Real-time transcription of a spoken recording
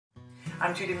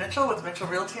I'm Judy Mitchell with Mitchell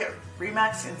Realty at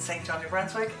RE/MAX in St. John, New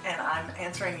Brunswick, and I'm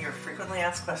answering your frequently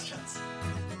asked questions.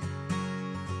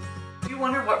 Do you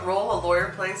wonder what role a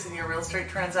lawyer plays in your real estate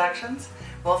transactions?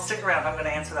 Well, stick around, I'm going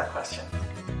to answer that question.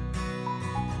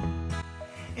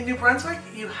 In New Brunswick,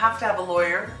 you have to have a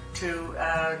lawyer to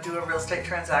do a real estate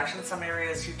transaction. Some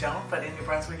areas you don't, but in New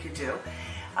Brunswick you do.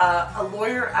 A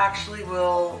lawyer actually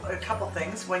will, a couple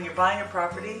things. When you're buying a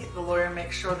property, the lawyer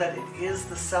makes sure that it is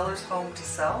the seller's home to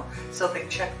sell, so they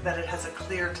check that it has a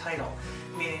clear title,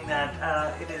 meaning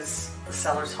that it is the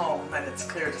seller's home and it's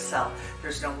clear to sell.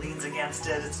 There's no liens against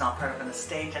it, it's not part of an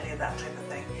estate, any of that type of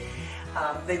thing.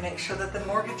 They make sure that the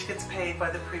mortgage gets paid by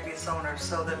the previous owner,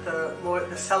 so that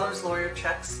the seller's lawyer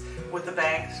checks with the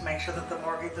bank to make sure that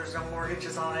there's no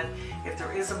mortgages on it. If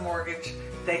there is a mortgage,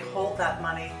 they hold that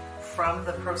money from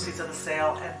the proceeds of the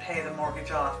sale and pay the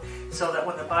mortgage off, so that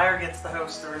when the buyer gets the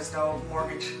house, there is no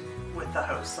mortgage with the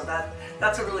house. So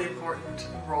that's a really important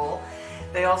role.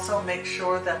 They also make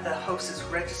sure that the house is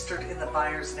registered in the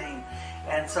buyer's name.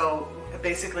 And so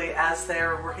basically, as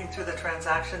they're working through the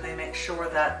transaction, they make sure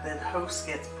that the house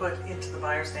gets put into the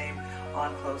buyer's name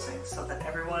on closing, so that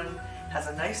everyone has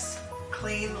a nice,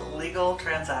 clean, legal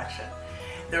transaction.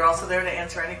 They're also there to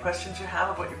answer any questions you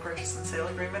have about your purchase and sale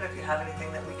agreement. If you have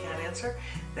anything that we can't answer,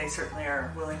 they certainly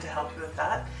are willing to help you with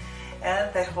that.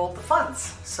 And they hold the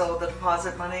funds. So the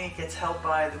deposit money gets held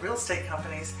by the real estate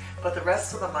companies, but the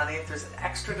rest of the money, if there's an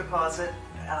extra deposit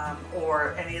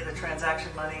or any of the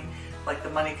transaction money, like the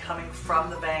money coming from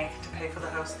the bank to pay for the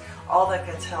house, all that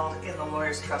gets held in the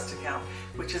lawyer's trust account,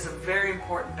 which is a very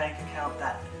important bank account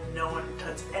that no one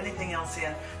puts anything else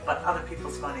in but other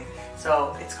people's money.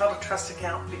 So it's called a trust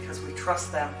account because we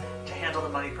trust them to handle the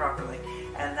money properly,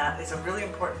 and that is a really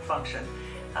important function.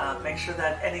 Make sure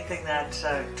that anything that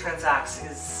transacts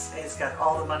is got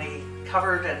all the money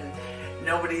covered and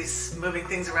nobody's moving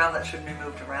things around that shouldn't be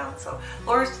moved around. So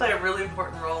lawyers play a really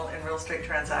important role in real estate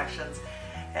transactions,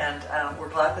 and we're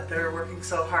glad that they're working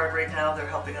so hard right now. They're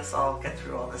helping us all get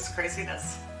through all this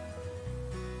craziness.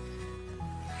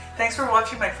 Thanks for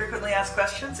watching my frequently asked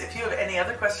questions. If you have any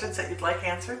other questions that you'd like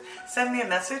answered, send me a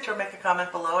message or make a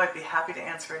comment below. I'd be happy to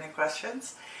answer any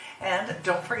questions. And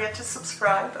don't forget to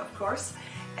subscribe, of course,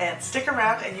 and stick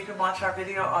around and you can watch our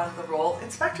video on the role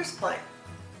inspectors play.